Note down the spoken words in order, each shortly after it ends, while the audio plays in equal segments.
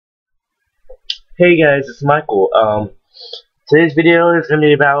Hey guys, it's Michael. Today's video is going to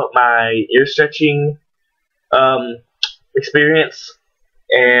be about my ear stretching um, experience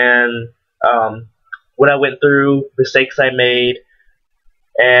and what I went through, mistakes I made,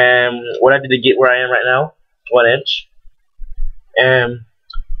 and what I did to get where I am right now, 1 inch. And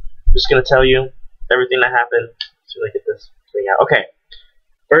I'm just going to tell you everything that happened. Let's really get this thing out. Okay,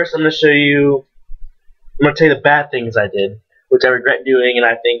 first I'm going to show you, I'm going to tell you the bad things I did, which I regret doing and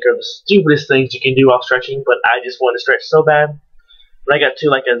I think are the stupidest things you can do while stretching, but I just wanted to stretch so bad. When I got to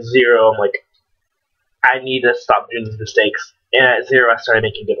like a 0, I'm like, I need to stop doing these mistakes. And at 0, I started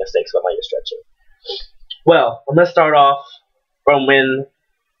making good mistakes about my ear stretching. Well, I'm going to start off from when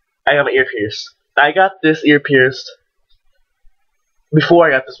I got my ear pierced. I got this ear pierced before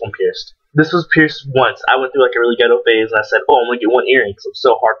I got this one pierced. This was pierced once. I went through like a really ghetto phase and I said, oh, I'm going to get one earring because I'm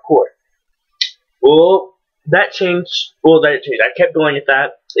so hardcore. Well, that changed. I kept going at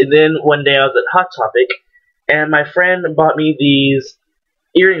that. And then one day I was at Hot Topic and my friend bought me these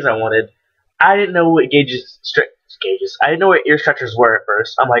earrings I wanted. I didn't know what gauges. I didn't know what ear stretchers were at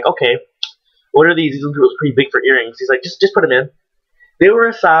first. I'm like, okay, what are these? These look pretty big for earrings. He's like, just put them in. They were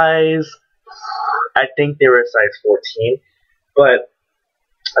a size, I think they were a size 14, but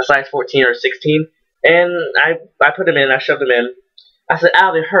a size 14 or 16. And I put them in. I shoved them in. I said,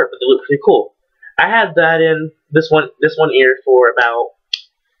 ow, they hurt, but they look pretty cool. I had that in this one ear for about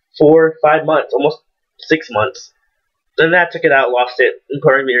 4 or 5 months, almost 6 months. Then I took it out, lost it, and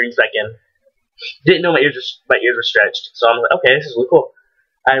put my earrings back in. Didn't know my ears were stretched, so I'm like, okay, this is really cool.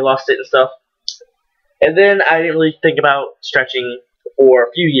 I lost it and stuff, and then I didn't really think about stretching for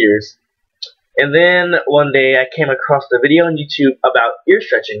a few years. And then one day I came across a video on YouTube about ear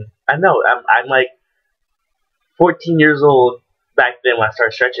stretching. I know I'm like 14 years old back then when I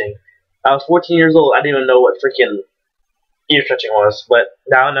started stretching. I was 14 years old. I didn't even know what freaking ear stretching was, but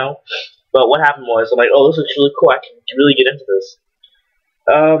now I know. But what happened was, I'm like, oh, this looks really cool. I can really get into this.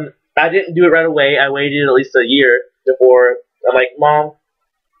 I didn't do it right away. I waited at least a year before. I'm like, Mom,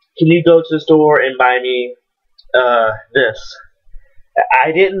 can you go to the store and buy me this?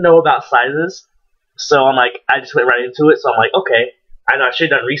 I didn't know about sizes, so I'm like, I just went right into it. So I'm like, okay, I know I should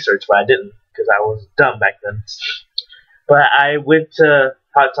have done research, but I didn't because I was dumb back then. But I went to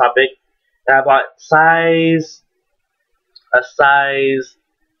Hot Topic and I bought a size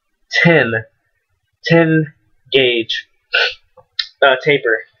 10 gauge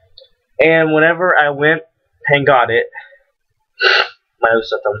taper. And whenever I went and got it, my other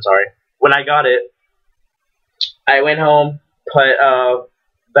stuff, I'm sorry. When I got it, I went home, put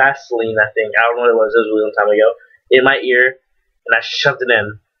Vaseline, I think, I don't know what it was a really long time ago, in my ear, and I shoved it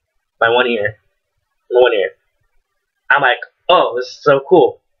in my one ear. I'm like, oh, this is so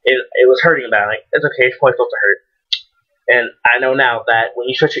cool. It was hurting bad. Like, it's okay, it's probably supposed to hurt. And I know now that when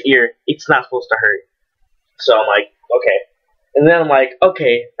you stretch your ear, it's not supposed to hurt. So I'm like, okay. And then I'm like,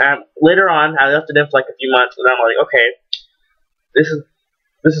 okay. Later on, I left it in for like a few months, and I'm like, okay, this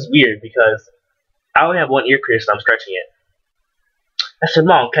is weird because I only have one ear pierced and I'm stretching it. I said,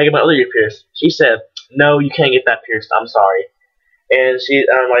 Mom, can I get my other ear pierced? She said, no, you can't get that pierced. I'm sorry. And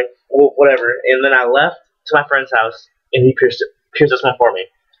I'm like, well, whatever. And then I left to my friend's house, and he pierced this one for me.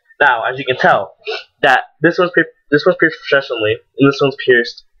 Now, as you can tell, that this one's pierced professionally, and this one's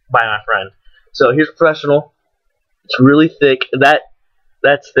pierced by my friend. So here's professional. It's really thick.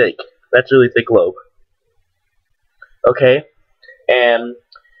 That's thick. That's really thick lobe. Okay, and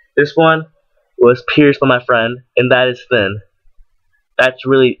this one was pierced by my friend, and that is thin. That's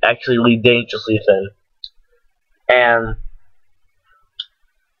actually really dangerously thin. And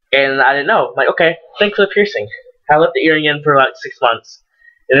I didn't know. I'm like, okay, thanks for the piercing. I left the earring in for like 6 months,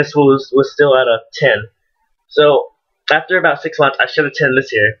 and this was still at a 10. So after about 6 months, I shoved a 10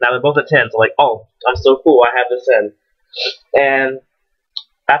 this year. Now they're both at 10. So like, oh, I'm so cool. I have this in. And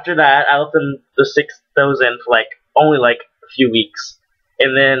after that, I left those in for like only like a few weeks,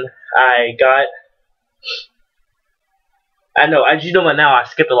 and then I know, as you know by now, I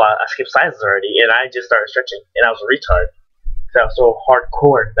skipped a lot. I skipped sizes already, and I just started stretching, and I was a retard. So I was so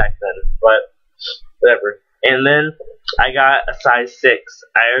hardcore back then, but whatever. And then I got a size 6.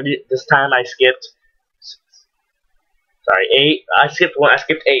 This time I skipped. Sorry, 8. I skipped 1. I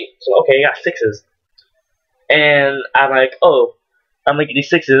skipped 8. So okay, I got 6s. And I'm like, oh, I'm gonna get these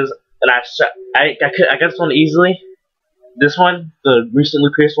 6s, and I got this one easily. This one, the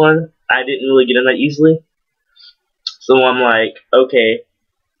recently pierced one, I didn't really get in that easily. So I'm like, okay,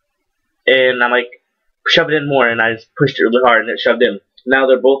 and I'm like, shove it in more, and I just pushed it really hard, and it shoved in. Now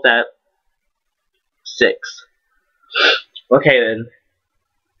they're both at 6. Okay then.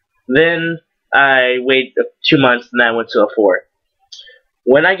 Then I waited 2 months, and then I went to a 4.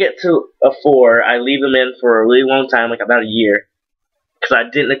 When I get to a 4, I leave them in for a really long time, like about a year, because I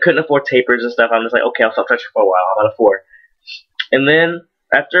couldn't afford tapers and stuff. I'm just like, okay, I'll stop stretching for a while. I'm at a 4, and then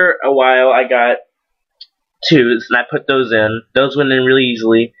after a while, I got 2s, and I put those in. Those went in really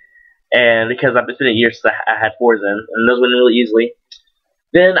easily, and because I've been in a year since I had 4s in, and those went in really easily.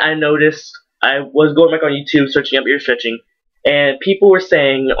 Then I noticed I was going back on YouTube, searching up ear stretching, and people were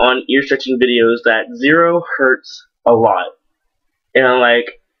saying on ear stretching videos that 0 hurts a lot. And I'm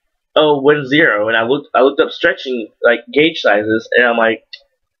like, oh, when's 0? And I looked up stretching like gauge sizes, and I'm like,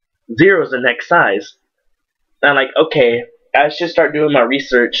 0 is the next size. And I'm like, okay, I should start doing my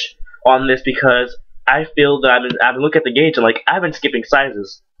research on this because I feel that I've been looking at the gauge and like I've been skipping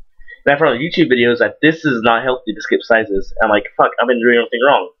sizes. And I've heard on YouTube videos that this is not healthy to skip sizes. And I'm like, fuck, I've been doing everything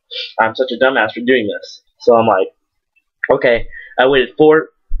wrong. I'm such a dumbass for doing this. So I'm like, okay, I waited 4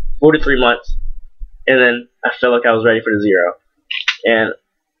 to 3 months, and then I felt like I was ready for the 0. And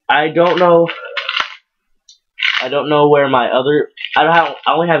I don't know where my other, I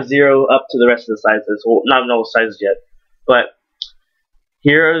only have 0 up to the rest of the sizes. Well, not know sizes yet, but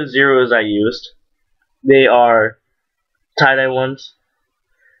here are the 0s I used. They are tie-dye ones.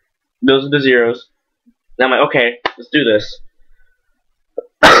 Those are the 0s. And I'm like, okay, let's do this.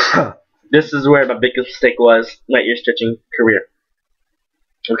 This is where my biggest mistake was in my ear stretching career.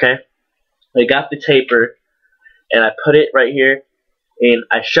 Okay? I got the taper, and I put it right here, and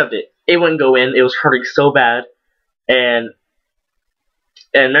I shoved it. It wouldn't go in. It was hurting so bad. And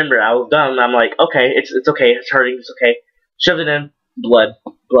remember, I was done. I'm like, okay, it's okay. It's hurting. It's okay. Shoved it in. Blood.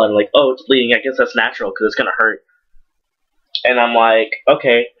 Like, oh, it's bleeding. I guess that's natural because it's going to hurt. And I'm like,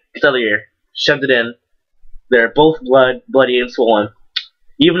 okay, it's other ear. Shoved it in. They're both bloody and swollen.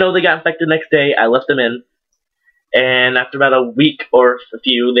 Even though they got infected the next day, I left them in. And after about a week or a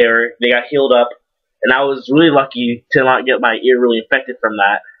few, they got healed up. And I was really lucky to not get my ear really infected from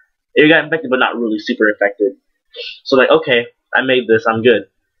that. It got infected, but not really super infected. So like, okay, I made this. I'm good.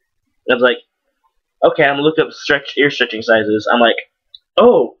 And I was like, okay, I'm gonna look up ear stretching sizes. I'm like,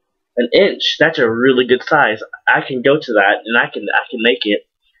 oh, 1 inch. That's a really good size. I can go to that, and I can make it.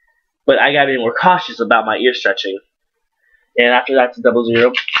 But I gotta be more cautious about my ear stretching. And after that's a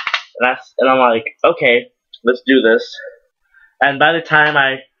 00, and I'm like, okay, let's do this. And by the time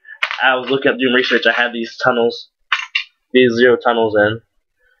I was looking up doing research, I had these tunnels, these 0 tunnels in.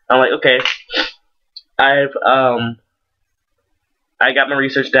 I'm like, okay, I got my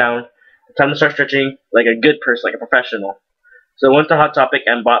research down. Time to start stretching like a good person, like a professional. So I went to Hot Topic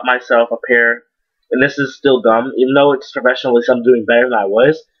and bought myself a pair. And this is still dumb, even though it's professional. At least I'm doing better than I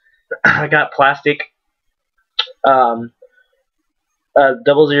was. I got plastic 00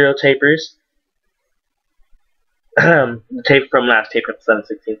 tapers. The tape from last tape at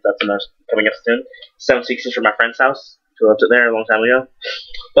 7/16. That's another coming up soon. 7/16 from my friend's house. So I left it there a long time ago.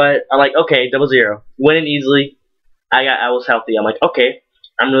 But I'm like, okay, 00. Went in easily. I was healthy. I'm like, okay,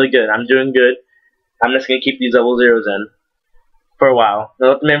 I'm really good. I'm doing good. I'm just gonna keep these 00s in for a while. I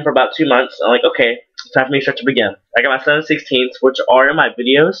left them in for about 2 months. I'm like, okay, it's time for me to stretch up again. I got my 7/16, which are in my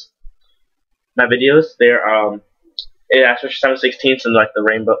videos. My videos, they're I stretch 7/16 in like the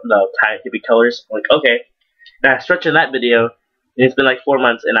rainbow, the hippie colors. I'm like, okay. And I stretched in that video, and it's been like 4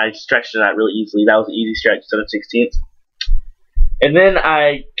 months, and I stretched in that really easily. That was an easy stretch, 7/16. And then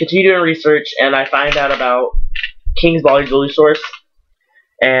I continue doing research, and I find out about King's Body Jewelry Source,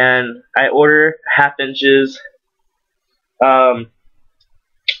 and I order 1/2 inches,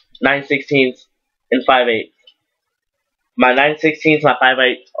 9/16, and 5/8. My 9/16, my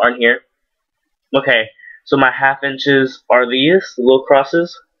 5/8 aren't here. Okay, so my 1/2 inches are these, the little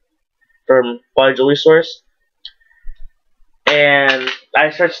crosses from Body Jewelry Source. And I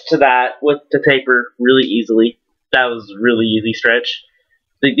stretched to that with the taper really easily. That was a really easy stretch.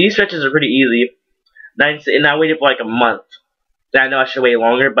 These stretches are pretty easy. And I waited for like a month. I know I should wait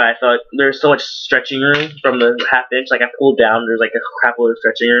longer, but I thought there's so much stretching room from the 1/2 inch. Like I pulled down, there's like a crap load of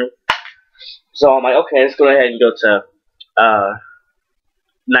stretching room. So I'm like, okay, let's go ahead and go to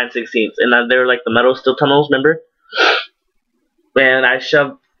 9/16. And then they were like the metal steel tunnels, remember? And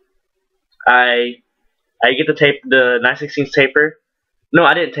I get the tape, the 9/16 taper. No,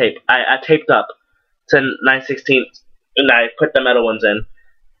 I didn't tape. I taped up to 9/16, and I put the metal ones in,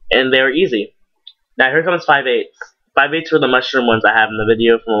 and they were easy. Now here comes 5/8. 5/8 were the mushroom ones I have in the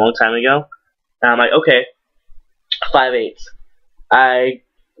video from a long time ago. And I'm like, okay, 5/8. I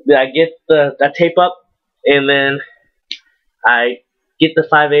get that tape up, and then I get the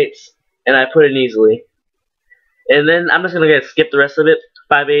 5/8, and I put it in easily. And then I'm just gonna skip the rest of it.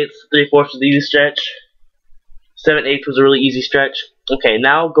 5/8, 3/4 was the easy stretch. 7/8 was a really easy stretch. Okay,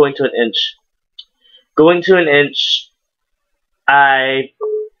 now going to 1 inch. Going to 1 inch,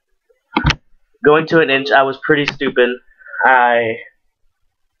 going to an inch, I was pretty stupid. I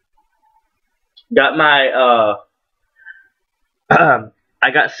got my I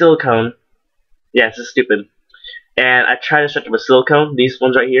got silicone. Yeah, this is stupid. And I tried to stretch it with silicone. These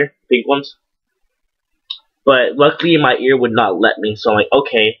ones right here, pink ones. But luckily, my ear would not let me. So I'm like,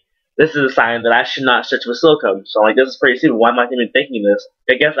 okay, this is a sign that I should not stretch with silicone. So I'm like, this is pretty stupid. Why am I even thinking this?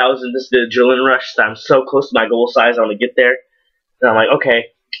 I guess I was in this adrenaline rush that I'm so close to my goal size. I want to get there. And I'm like, okay,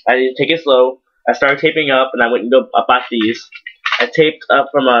 I need to take it slow. I started taping up, and I went and go about these. I taped up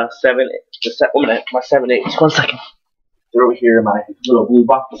from a 7. One minute, my 7/8. Just 1 second. They're over here in my little blue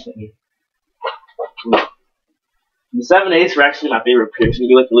box thingy. The 7/8 are actually my favorite pairs. They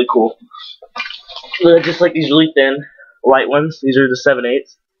look really cool. They're just like these really thin, light ones. These are the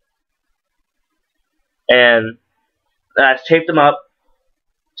 7/8. And I taped them up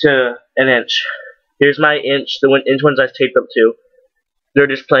to an inch. Here's my inch. The inch ones I taped up to. They're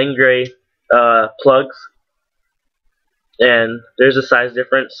just plain gray plugs. And there's a size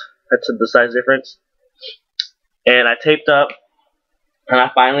difference. That's the size difference. And I taped up, and I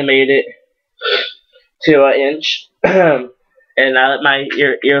finally made it to an inch. And I let my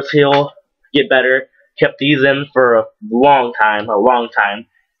ears heal, get better. Kept these in for a long time.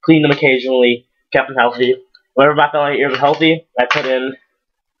 Cleaned them occasionally. Kept them healthy. Whenever I felt my ears were healthy, I put in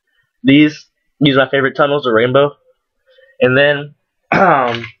these. These are my favorite tunnels, the rainbow. And then,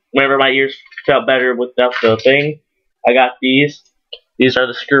 whenever my ears felt better without the thing, I got these. These are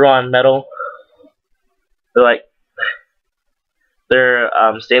the screw-on metal. They're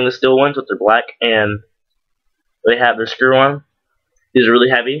stainless steel ones, but they're black, and they have their screw-on. These are really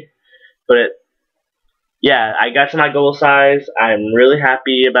heavy, but yeah, I got to my goal size. I'm really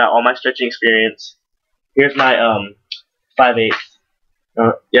happy about all my stretching experience. Here's my 5/8.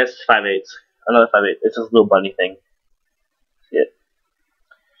 Yes, 5/8. Another 5/8. It's this little bunny thing. See it?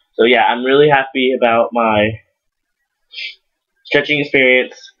 So yeah, I'm really happy about my stretching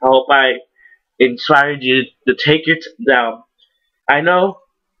experience. I hope I inspired you to take your down. I know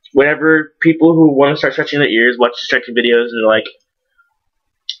whenever people who want to start stretching their ears watch the stretching videos and they're like,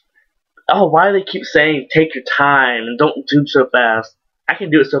 oh, why do they keep saying take your time and don't do so fast? I can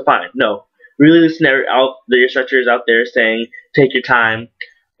do it so fine. No. Really listen to your stretchers out there saying take your time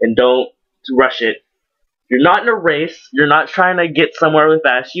and don't rush it. You're not in a race. You're not trying to get somewhere really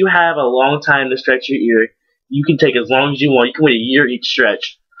fast. You have a long time to stretch your ear. You can take as long as you want. You can wait a year each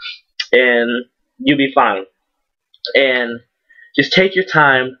stretch. And you'll be fine. And just take your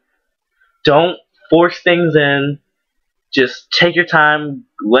time. Don't force things in. Just take your time.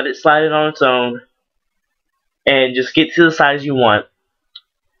 Let it slide in on its own. And just get to the size you want.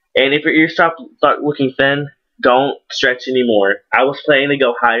 And if your ears start looking thin, don't stretch anymore. I was planning to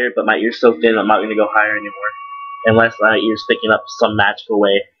go higher, but my ear's so thin I'm not going to go higher anymore. Unless my ear's sticking up some magical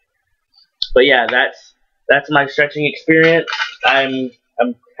way. But yeah, that's my stretching experience. I'm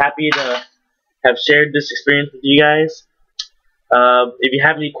happy to have shared this experience with you guys. If you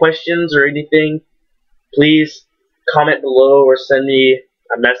have any questions or anything, please comment below or send me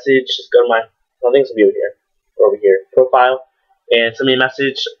a message. Just go to my, I think it's over here, or over here, profile, and send me a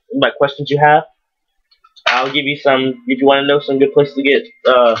message about questions you have. I'll give you some. If you want to know some good places to get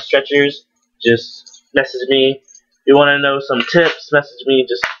stretchers, just message me. If you want to know some tips, message me.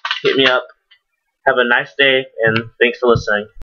 Just hit me up. Have a nice day, and thanks for listening.